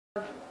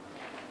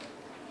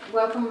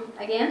Welcome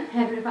again,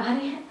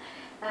 everybody.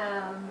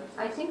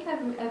 I think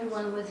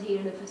everyone was here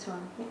in the first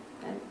one.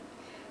 Yeah.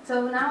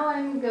 So now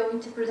I'm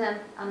going to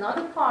present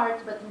another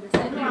part, but in the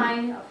same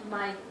line of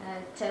my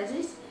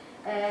thesis.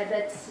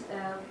 That's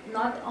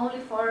not only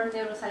for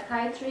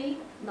neuropsychiatry,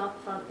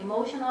 not from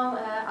emotional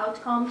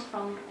outcomes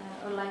from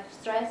life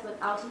stress,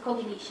 but also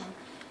cognition,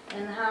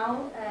 and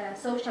how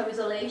social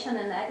isolation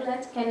and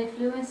neglect can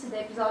influence the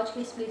episodic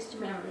explicit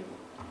memory.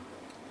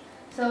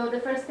 So the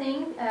first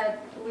thing,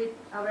 we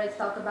already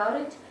talked about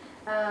it,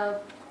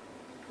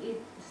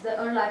 it's the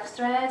early life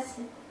stress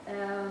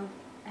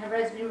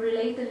has been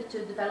related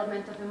to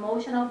development of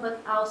emotional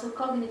but also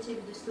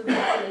cognitive disturbance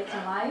late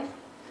in life.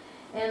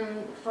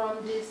 And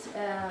from this,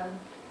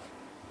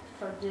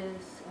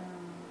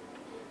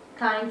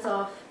 kinds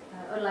of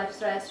early life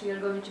stress, we are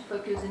going to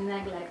focus on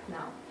neglect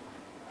now.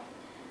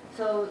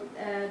 So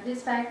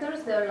these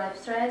factors, the early life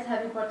stress,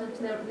 have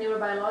important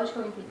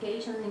neurobiological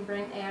implications in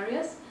brain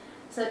areas,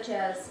 such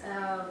as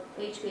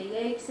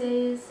HPA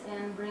axis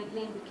and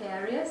limbic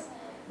areas.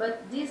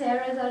 But these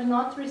areas are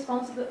not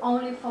responsible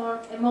only for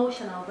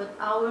emotional, but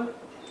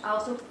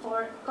also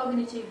for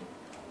cognitive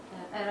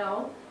at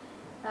all.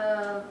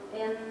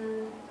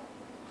 And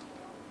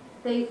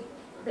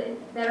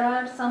there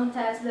are some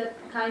tests that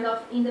kind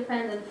of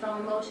independent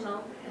from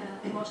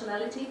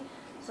emotionality.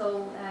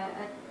 So,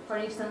 for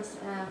instance,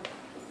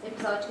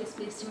 episodic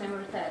explicit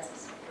memory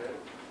tests.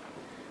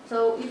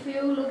 So if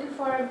you look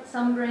for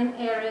some brain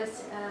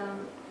areas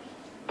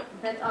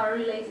that are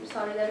related,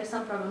 sorry, there is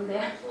some problem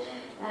there.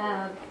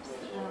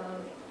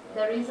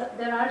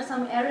 There are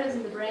some areas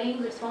in the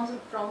brain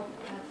responsible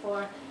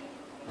for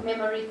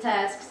memory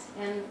tasks,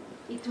 and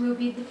it will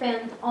be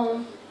depend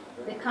on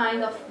the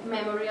kind of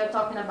memory you're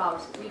talking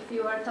about. If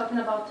you are talking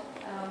about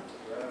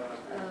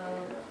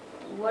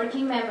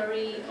working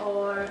memory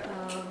or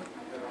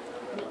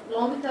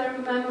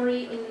long-term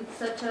memory, in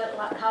such a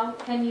how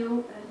can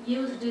you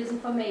use this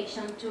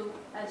information to,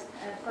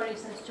 for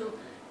instance, to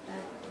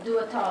do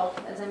a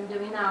talk, as I'm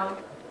doing now.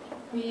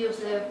 We use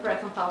the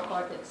prefrontal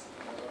cortex.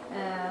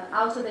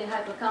 Also, the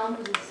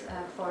hippocampus is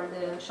for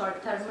the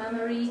short-term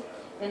memory,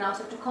 and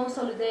also to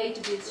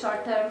consolidate this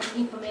short-term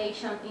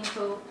information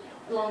into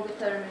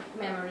longer-term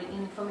memory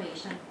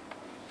information.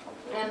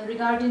 And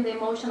regarding the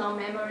emotional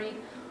memory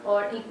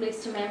or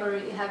implicit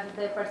memory, you have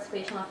the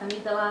participation of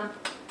amygdala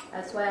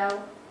as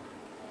well.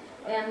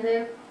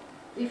 And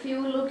if you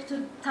look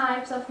to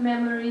types of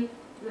memory,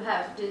 you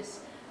have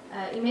this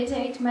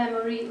immediate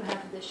memory, you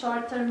have the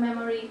short-term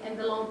memory, and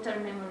the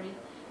long-term memory.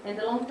 And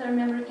the long-term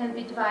memory can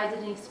be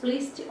divided in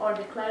explicit or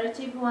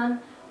declarative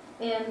one,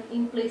 and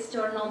implicit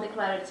or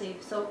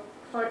non-declarative. So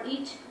for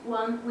each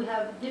one, we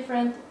have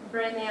different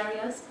brain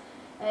areas.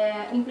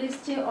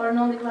 Implicit or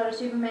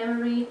non-declarative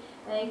memory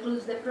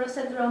includes the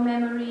procedural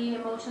memory,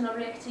 emotional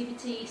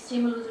reactivity,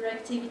 stimulus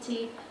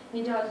reactivity.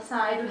 In the other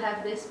side, we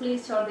have the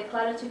explicit or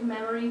declarative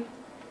memory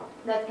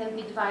that can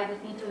be divided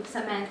into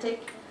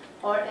semantic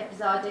or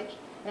episodic.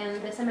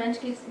 And the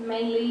semantic is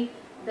mainly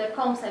the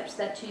concepts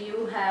that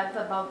you have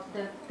about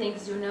the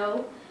things you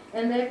know,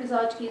 and the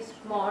episodic is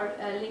more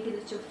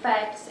linked to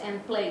facts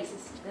and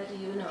places that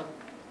you know.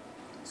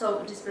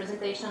 So this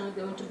presentation is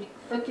going to be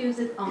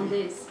focused on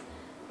this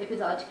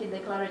episodic and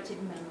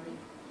declarative memory.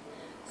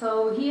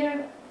 So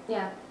here,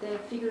 yeah, the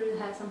figure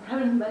has some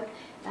problem, but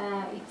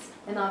it's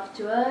enough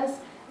to us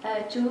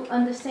to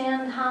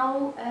understand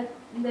how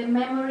the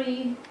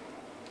memory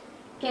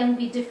can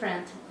be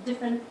different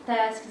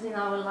tasks in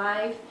our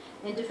life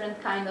and different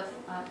kinds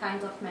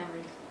of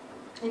memory.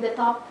 In the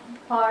top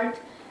part,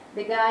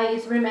 the guy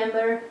is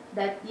remember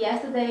that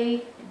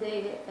yesterday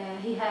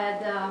he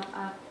had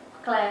a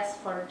class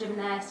for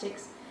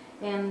gymnastics,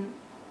 and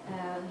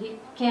he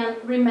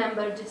can't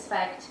remember this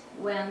fact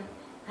when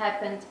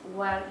happened,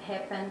 what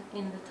happened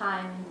in the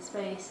time, in the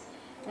space.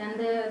 And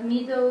the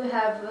middle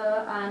have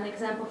an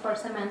example for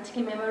semantic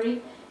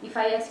memory. If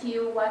I ask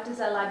you what is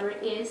a library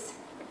is,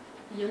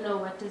 you know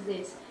what is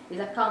this. It's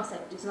a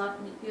concept. It's not.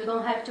 You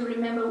don't have to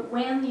remember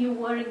when you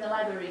were in the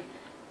library.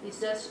 It's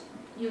just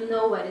you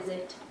know what is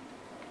it.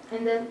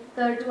 And the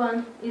third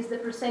one is the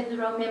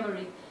procedural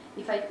memory.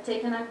 If I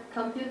take a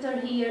computer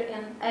here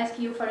and ask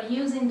you for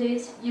using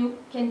this, you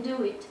can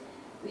do it.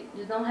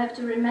 You don't have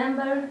to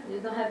remember. You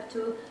don't have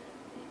to.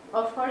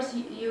 Of course,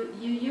 you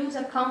use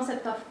a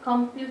concept of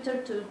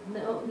computer to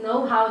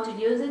know how to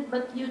use it,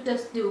 but you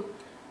just do.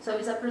 So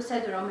it's a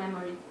procedural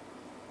memory.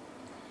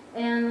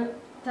 And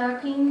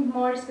talking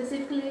more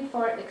specifically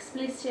for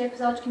explicit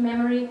episodic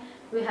memory,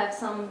 we have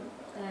some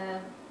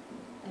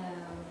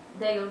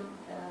daily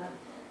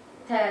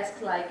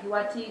tasks like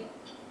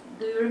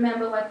do you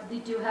remember what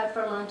did you have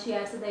for lunch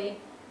yesterday?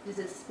 This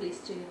is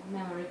explicit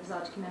memory,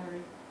 episodic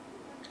memory.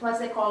 What's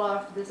the color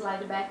of the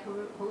slide back?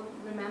 Who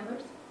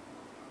remembers?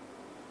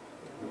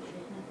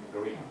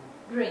 Green.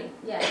 Green,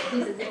 yeah,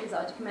 this is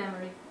episodic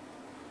memory.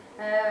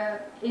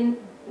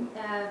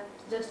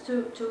 Just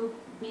to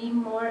be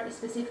more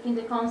specific in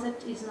the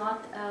concept, is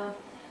not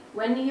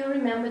when you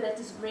remember that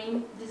is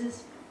green, this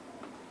is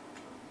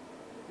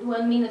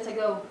 1 minute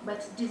ago,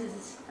 but this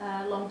is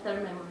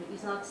long-term memory.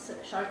 It's not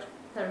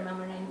short-term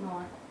memory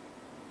anymore.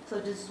 So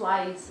this is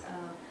why it's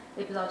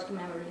episodic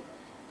memory.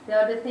 The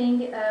other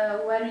thing,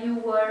 where you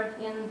were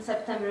in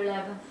September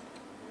 11th,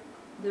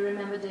 do you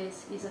remember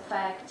this? Is a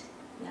fact.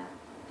 Yeah.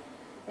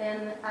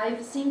 And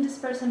I've seen this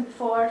person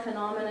before,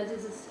 phenomena,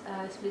 this is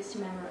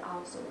explicit memory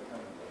also.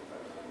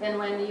 And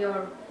when you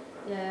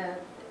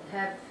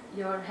have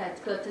your head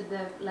cut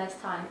the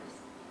last time,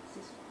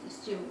 it's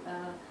still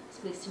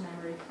explicit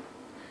memory.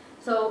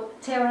 So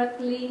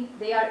theoretically,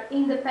 they are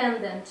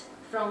independent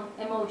from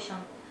emotion,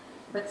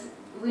 but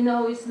we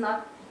know it's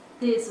not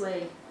this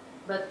way.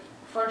 But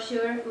for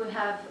sure, we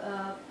have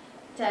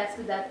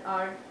tasks that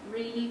are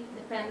really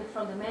dependent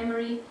from the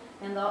memory,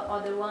 and the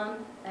other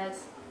one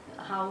as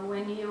how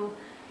when you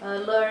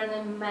learn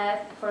in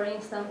math, for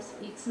instance,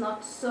 it's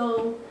not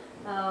so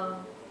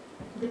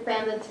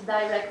dependent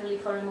directly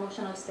for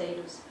emotional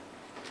status.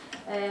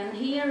 And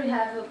here we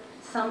have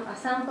a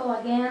sample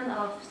again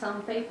of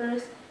some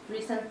papers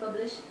recently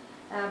published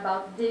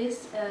about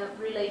this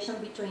relation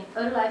between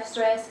early life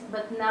stress,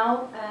 but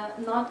now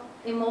not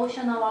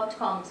emotional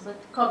outcomes, but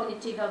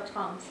cognitive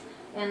outcomes,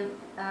 and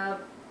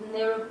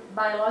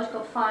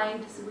neurobiological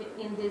finds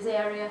in this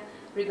area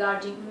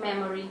regarding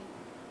memory.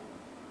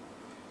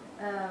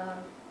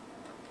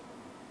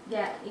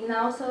 And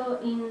also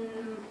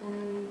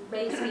in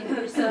basic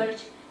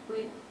research,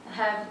 we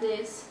have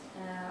this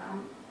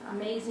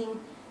amazing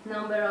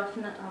number of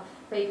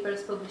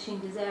papers published in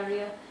this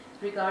area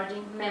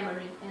regarding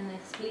memory and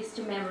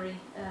explicit memory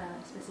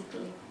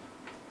specifically.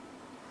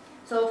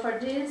 So for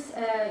this,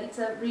 it's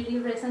a really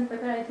recent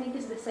paper. I think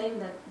it's the same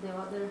that the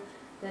other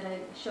that I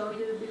showed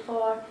you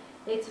before.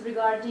 It's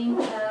regarding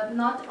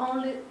not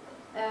only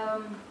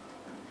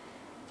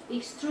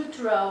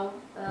structural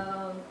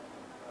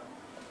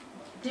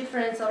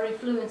difference or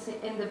influence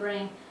in the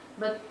brain,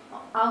 but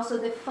also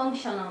the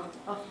functional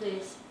of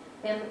this.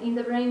 And in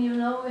the brain, you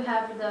know, we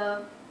have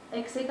the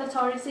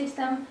excitatory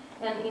system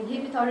and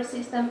inhibitory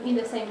system in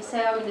the same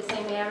cell, in the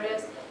same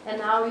areas, and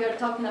now we are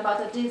talking about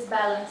a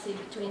disbalance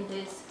between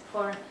this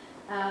for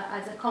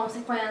as a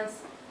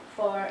consequence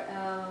for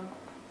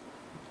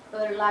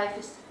early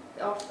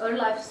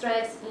life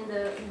stress in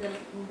the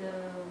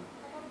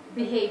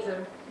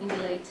behavior in the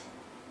late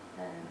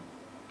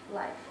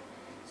life.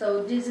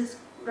 So this is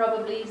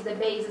probably the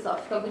basis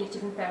of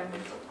cognitive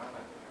impairment.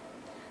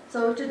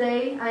 So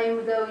today I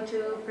am going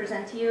to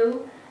present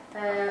you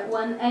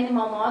one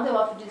animal model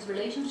of this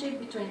relationship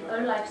between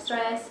early life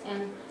stress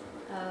and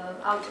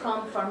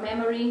outcome for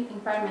memory,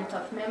 impairment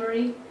of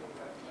memory.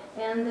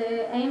 And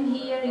the aim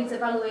here is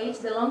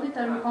evaluate the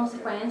longer-term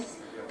consequence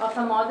of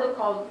a model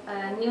called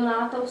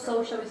neonatal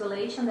social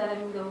isolation that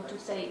I'm going to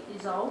say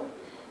is all.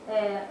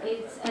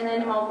 It's an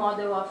animal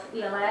model of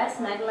ELS,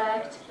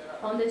 neglect,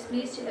 on the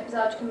explicit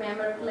episodic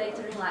memory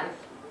later in life.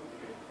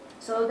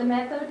 So the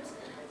methods,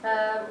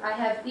 I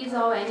have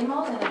ESOL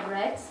animals, I have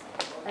rats,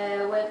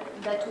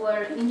 that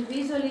were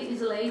individually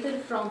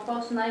isolated from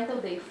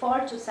postnatal day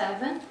 4 to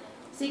 7,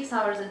 6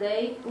 hours a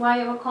day,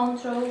 while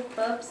control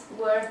pups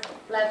were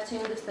left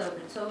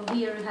undisturbed. So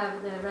here we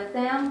have the rat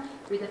dam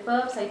with the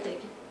pups. I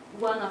take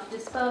one of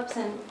these pups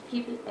and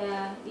keep it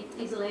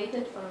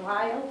isolated for a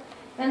while.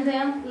 And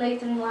then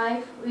later in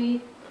life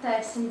we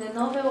test in the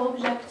novel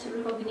object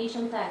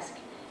recognition task.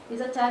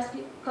 It's a task,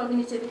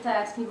 cognitive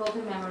task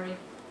involving memory.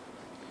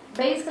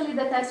 Basically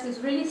the task is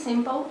really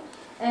simple,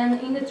 and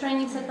in the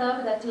training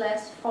setup that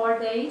lasts 4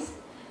 days,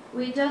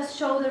 we just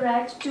show the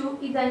rat 2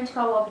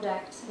 identical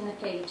objects in a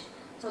cage.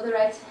 So the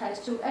rat has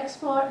to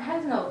explore,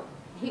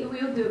 he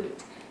will do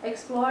it.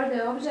 Explore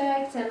the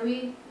objects, and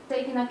we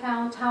take in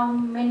account how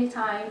many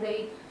times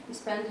they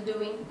spend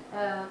doing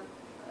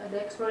the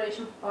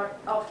exploration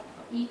of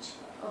each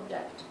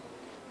object.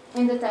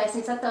 In the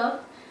testing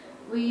setup,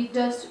 we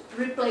just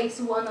replace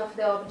one of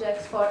the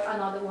objects for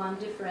another one,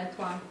 different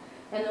one.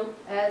 And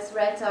as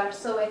rats are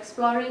so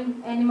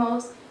exploring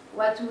animals,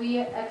 what we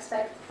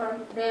expect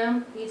from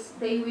them is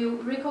they will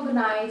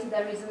recognize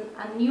there is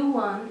a new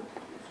one.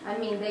 I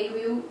mean, they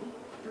will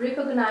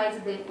recognize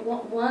the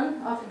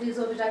one of these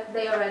objects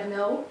they already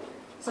know,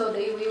 so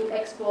they will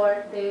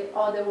explore the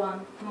other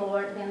one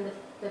more than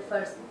the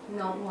first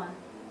known one.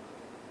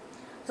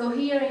 So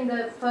here in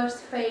the first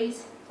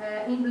phase,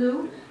 in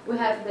blue, we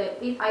have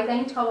the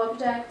identical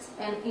objects,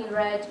 and in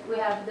red, we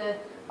have the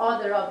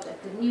other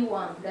object, the new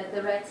one that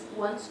the rat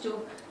wants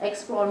to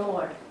explore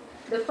more.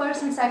 The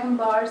first and second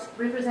bars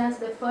represents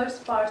the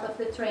first part of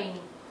the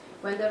training,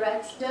 when the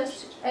rat's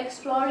just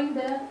exploring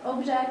the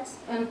objects,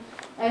 and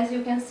as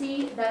you can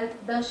see,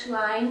 that dashed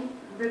line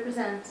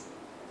represents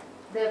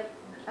the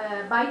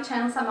by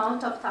chance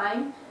amount of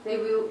time they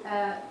will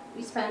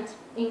spend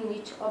in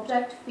each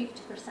object,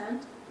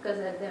 50%, because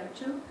there are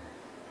 2.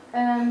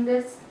 And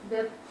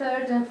the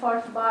third and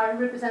fourth bar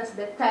represents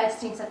the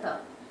testing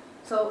setup.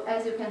 So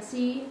as you can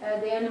see,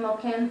 the animal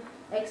can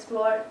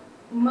explore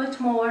much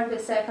more the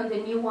second, the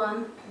new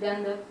one,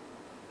 than the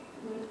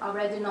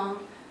already known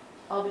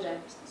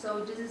object.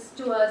 So this is,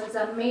 to us, is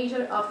a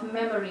measure of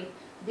memory.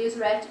 This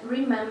rat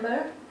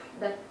remember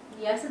that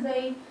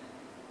yesterday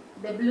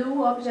the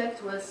blue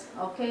object was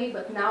okay,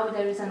 but now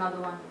there is another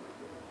one.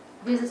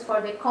 This is for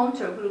the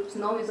control groups,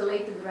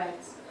 non-isolated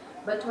rats.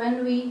 But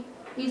when we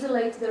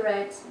isolate the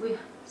rats, we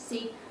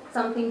see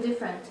something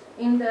different.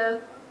 In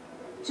the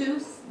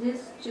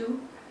these two,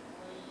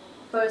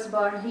 first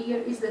bar here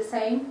is the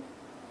same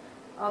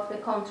of the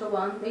control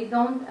one. They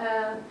don't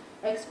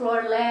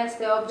explore less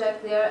the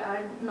object, they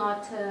are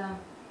not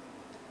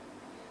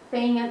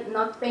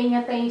paying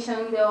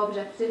attention to the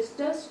object. They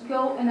just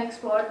go and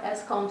explore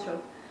as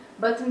control.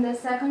 But in the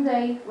second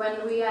day,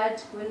 when we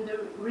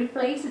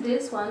replace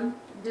this one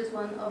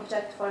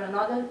object for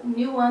another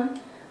new one,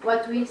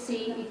 what we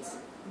see is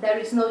there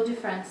is no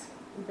difference.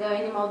 The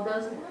animal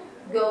doesn't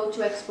go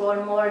to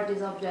explore more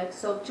this object.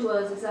 So to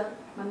us, it's a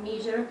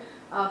measure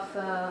of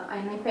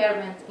an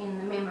impairment in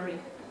the memory.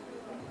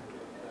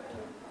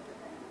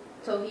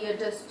 So here,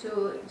 just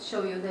to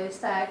show you the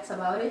stats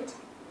about it,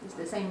 it's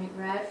the same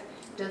graph,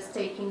 just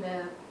taking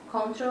the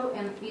control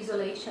and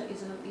isolation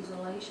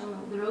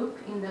group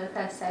in the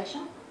test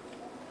session.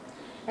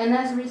 And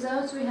as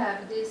results, we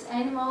have these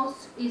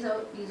animals,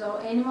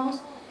 ISO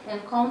animals,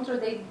 and control.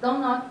 They do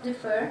not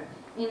differ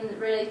in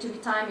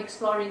relative time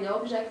exploring the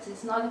objects.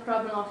 It's not a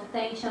problem of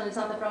attention, it's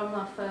not a problem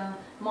of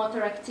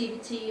motor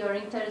activity or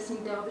interest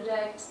in the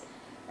objects.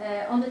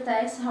 On the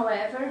test,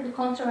 however, the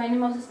control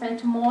animals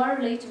spent more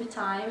relative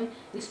time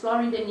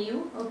exploring the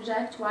new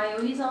object, while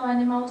ISO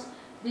animals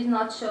did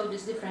not show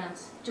this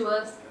difference. To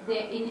us, the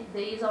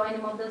ISO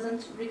animal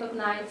doesn't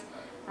recognize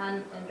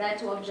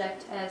that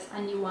object as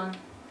a new one.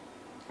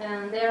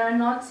 And there are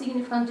not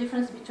significant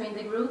differences between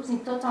the groups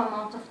in total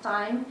amount of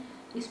time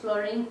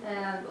exploring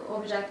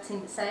objects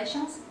in the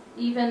sessions.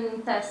 Even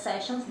in test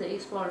sessions, they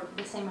explore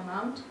the same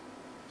amount.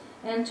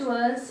 And to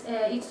us,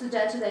 it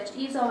suggests that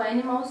ISO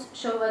animals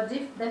show a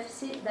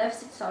deficit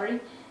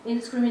in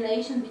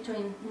discrimination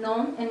between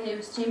known and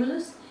new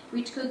stimulus,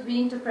 which could be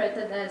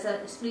interpreted as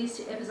an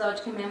explicit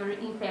episodic memory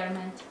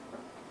impairment.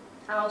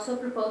 I also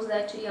propose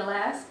that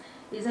ELS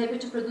is able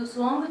to produce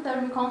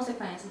longer-term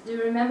consequences. Do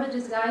you remember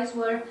these guys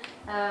were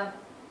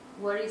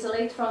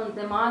isolated from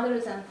the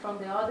mothers and from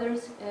the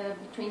others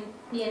between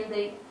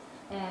PND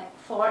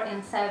 4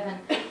 and 7,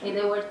 and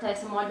they were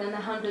tested more than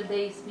 100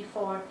 days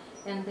before,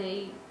 and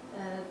they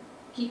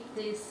keep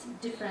this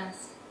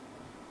difference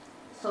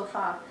so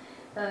far.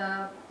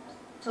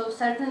 So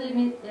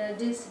certainly,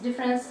 this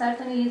difference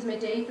certainly is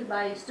mediated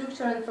by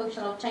structural and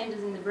functional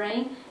changes in the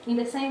brain in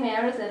the same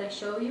areas that I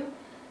show you.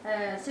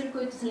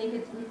 Circuit is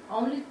linked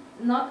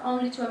not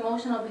only to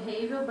emotional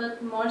behavior,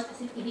 but more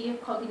specifically here,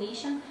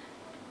 cognition.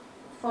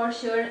 For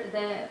sure,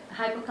 the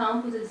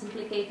hippocampus is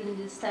implicated in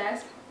this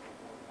task.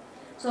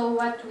 So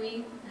what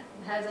we,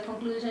 as a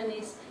conclusion,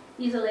 is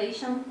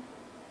isolation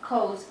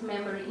caused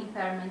memory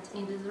impairment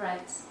in these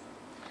rats.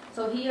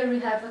 So here we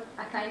have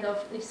a kind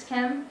of a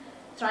scheme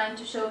trying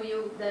to show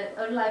you that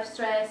early life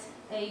stress,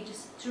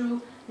 ages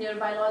through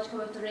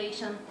neurobiological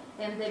alteration,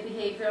 and the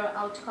behavioral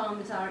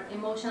outcomes are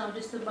emotional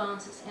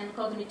disturbances and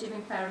cognitive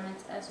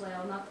impairments as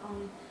well, not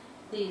only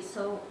this.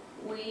 So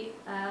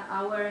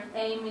our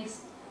aim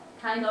is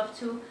kind of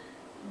to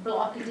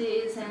block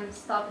this and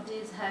stop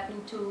this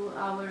happening to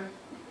our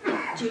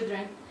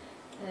children.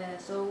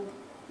 So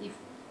if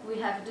we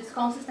have this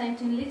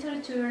consistent in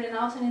literature and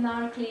also in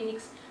our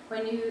clinics,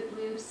 when you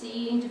will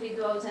see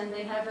individuals and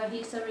they have a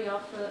history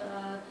of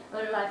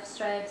early life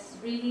stress,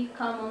 it's really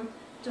common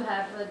to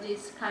have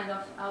this kind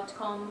of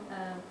outcome,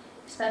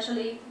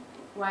 especially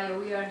while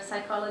we are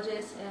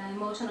psychologists,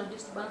 emotional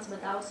disturbance,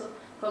 but also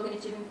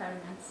cognitive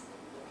impairments.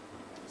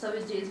 So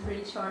it's just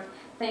really short.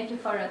 Thank you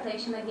for your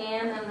attention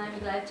again, and I'm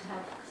glad to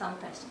have some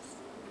questions.